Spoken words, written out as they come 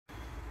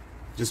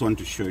Just want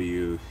to show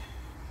you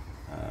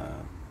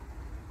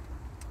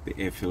the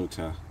air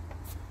filter.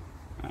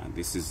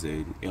 This is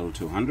an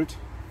L200.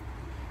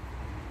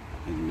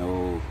 I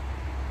know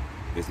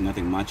there's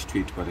nothing much to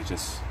it, but I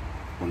just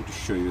want to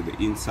show you the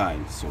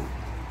inside. So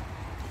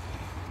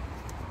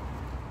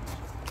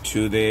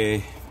to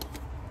the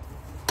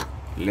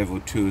level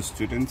 2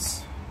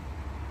 students,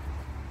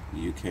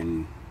 you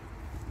can,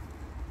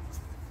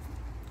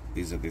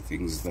 these are the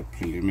things that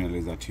preliminary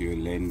that you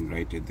learn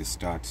right at the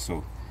start.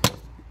 So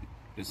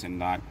loosen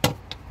that,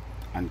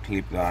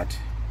 unclip that,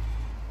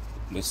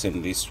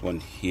 loosen this one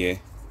here,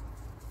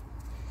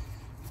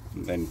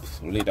 and then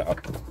pull it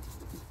up.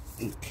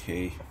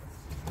 Okay,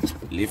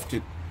 lift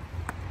it,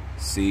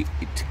 see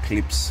it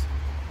clips,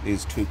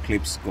 these 2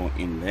 clips go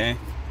in there.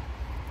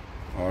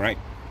 All right,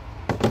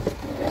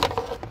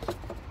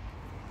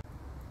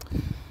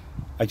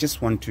 I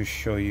just want to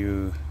show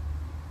you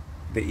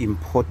the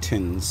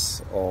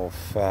importance of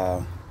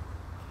an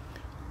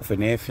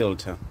air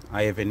filter.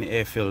 I have an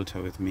air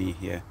filter with me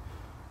here.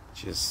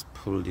 Just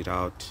pulled it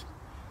out.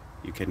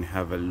 You can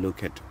have a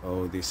look at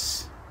all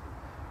this.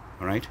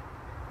 All right,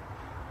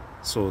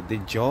 so the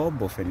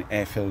job of an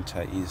air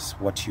filter is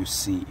what you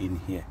see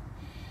in here.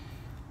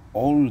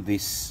 All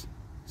this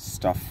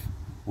stuff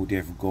would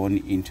have gone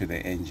into the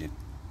engine.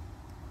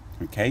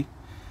 Okay,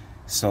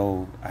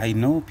 so I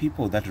know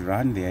people that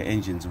run their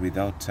engines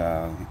without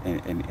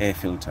an air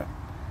filter.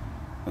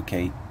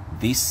 Okay,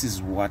 this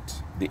is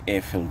what the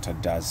air filter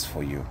does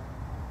for you.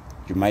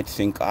 You might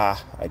think, I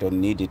don't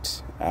need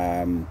it,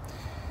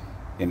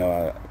 you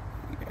know,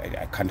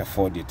 I can't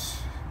afford it,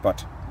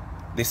 but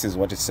this is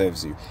what it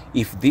serves you.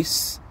 If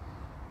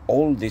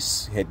all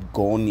this had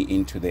gone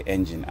into the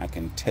engine, I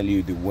can tell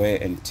you the wear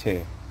and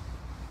tear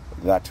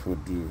that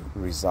would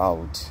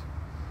result,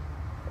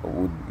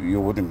 you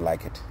wouldn't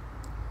like it.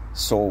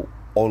 So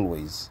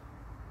always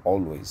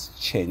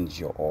change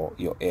your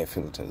air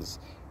filters.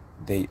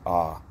 They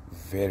are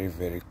very,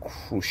 very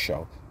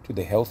crucial to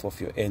the health of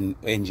your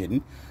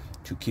engine,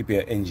 to keep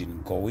your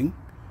engine going.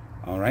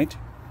 All right,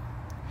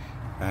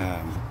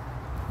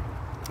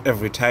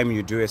 every time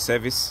you do a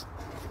service,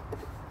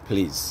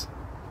 please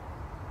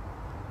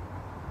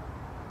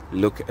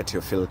look at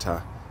your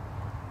filter,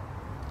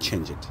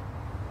 change it,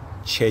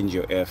 change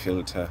your air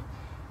filter.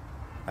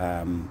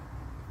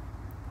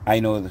 I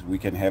know that we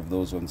can have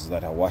those ones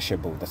that are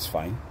washable. That's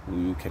fine,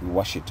 you can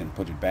wash it and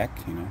put it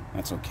back, you know,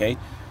 that's okay.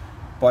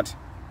 But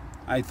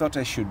I thought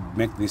I should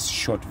make this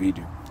short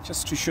video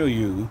just to show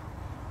you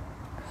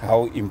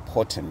how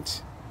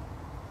important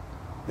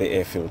the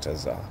air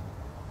filters are.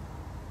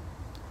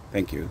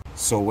 Thank you.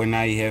 So when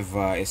I have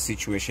a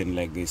situation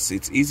like this,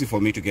 it's easy for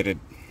me to get a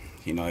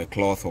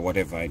cloth or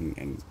whatever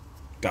and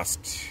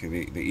dust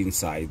the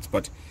insides,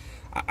 but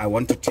I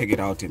want to take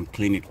it out and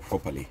clean it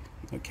properly,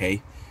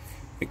 okay?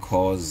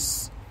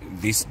 Because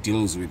this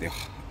deals with the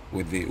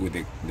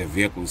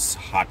vehicle's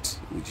heart,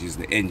 which is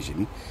the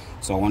engine.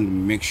 So I want to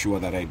make sure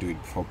that I do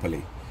it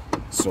properly.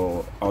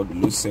 So I'll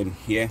loosen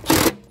here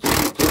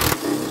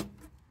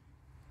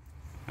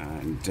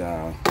and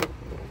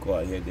go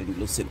ahead and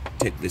loosen.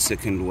 Take the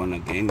second one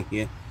again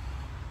here.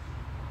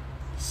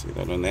 See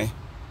that on there?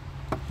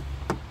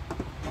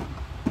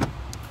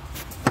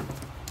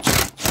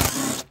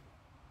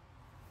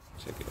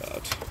 Check it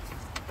out.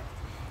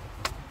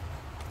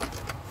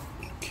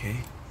 Okay.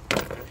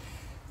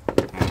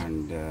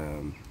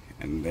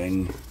 And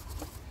then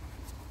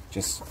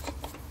just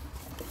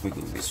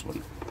wiggle this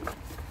one.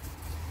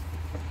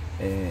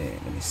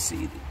 Let me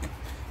see.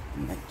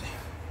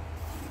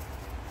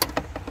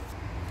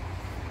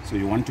 So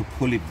you want to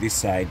pull it this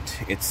side,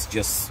 it's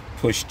just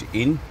pushed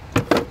in,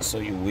 so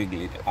you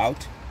wiggle it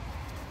out.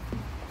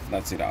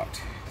 That's it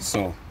out.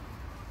 So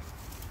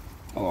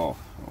I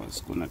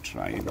was gonna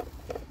try it.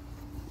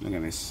 Look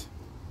at this.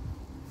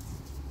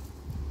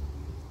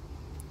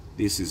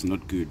 This is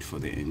not good for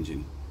the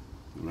engine,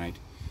 right?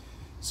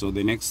 So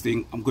the next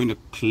thing, I'm going to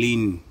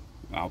clean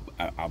up.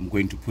 I'm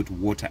going to put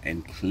water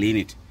and clean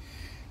it.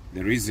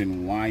 The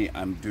reason why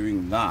I'm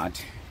doing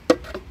that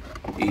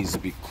is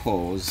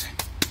because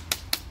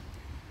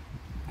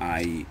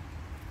I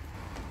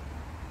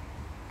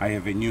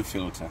have a new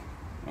filter,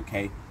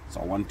 okay?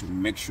 So I want to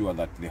make sure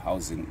that the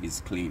housing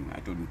is clean. I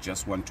don't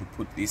just want to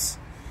put this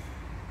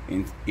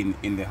in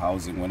the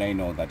housing when I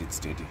know that it's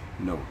dirty.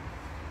 No.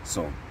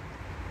 So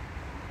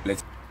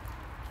let's.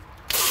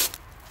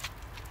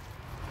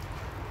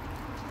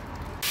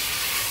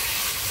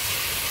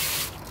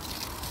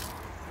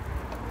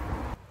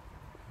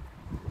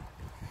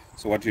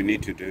 So what you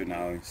need to do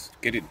now is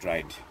get it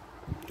dried.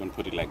 Don't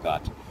put it like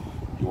that.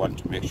 You want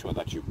to make sure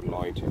that you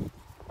blow it,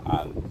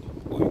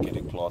 or you get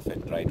a cloth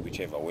and dry it,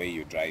 whichever way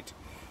you dry it.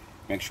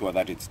 Make sure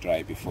that it's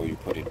dry before you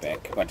put it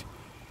back. But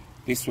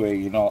this way,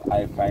 you know,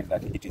 I find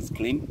that it is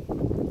clean,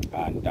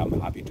 and I'm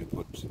happy to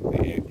put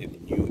the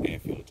new air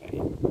filter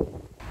in.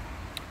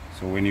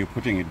 So when you're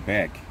putting it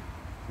back,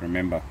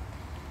 remember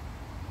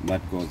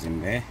that goes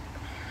in there.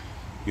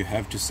 You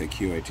have to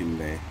secure it in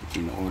there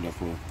in order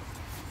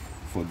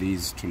for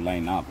these to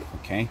line up,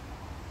 okay?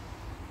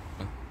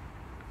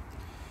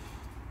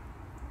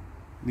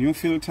 New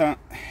filter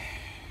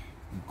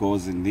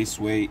goes in this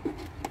way.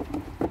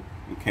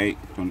 Okay,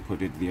 don't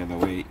put it the other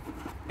way,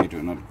 it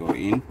will not go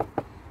in.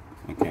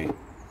 Okay,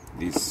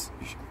 this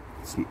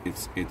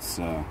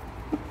it'll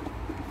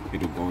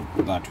go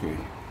that way.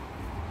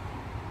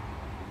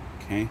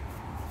 Okay,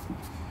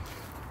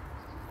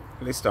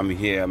 at least I'm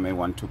here, I may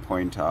want to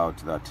point out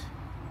that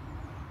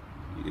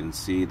you can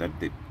see that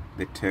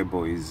the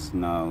table is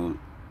now,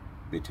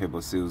 the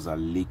table seals are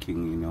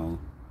leaking, you know,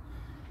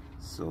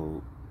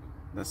 so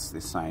that's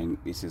the sign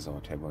this is our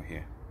table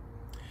here.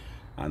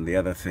 And the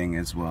other thing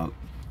as well,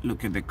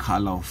 look at the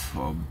color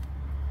of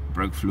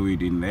brake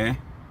fluid in there.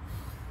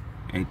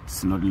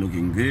 It's not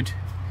looking good.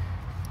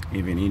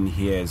 Even in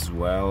here as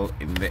well,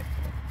 in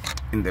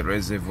the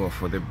reservoir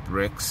for the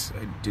brakes,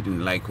 I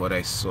didn't like what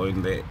I saw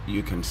in there.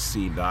 You can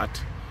see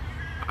that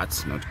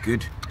that's not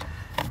good.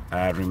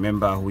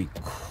 Remember, we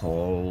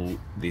call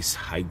this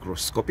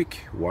hygroscopic.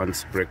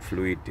 Once brake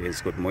fluid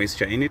has got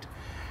moisture in it,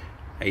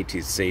 it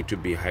is said to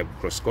be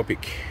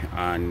hygroscopic,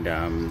 and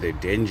the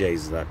danger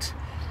is that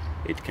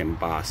it can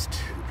burst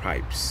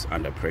pipes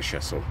under pressure,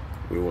 so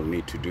we will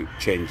need to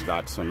change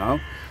that. So now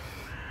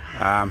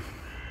I've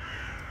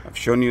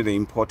shown you the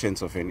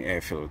importance of an air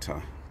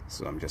filter,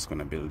 so I'm just going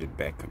to build it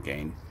back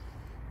again.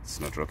 It's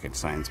not rocket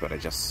science, but I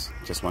just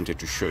wanted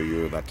to show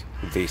you that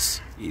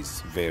this is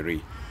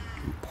very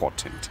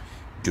important.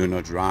 Do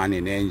not run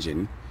an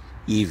engine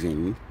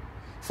even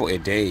for a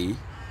day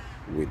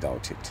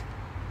without it.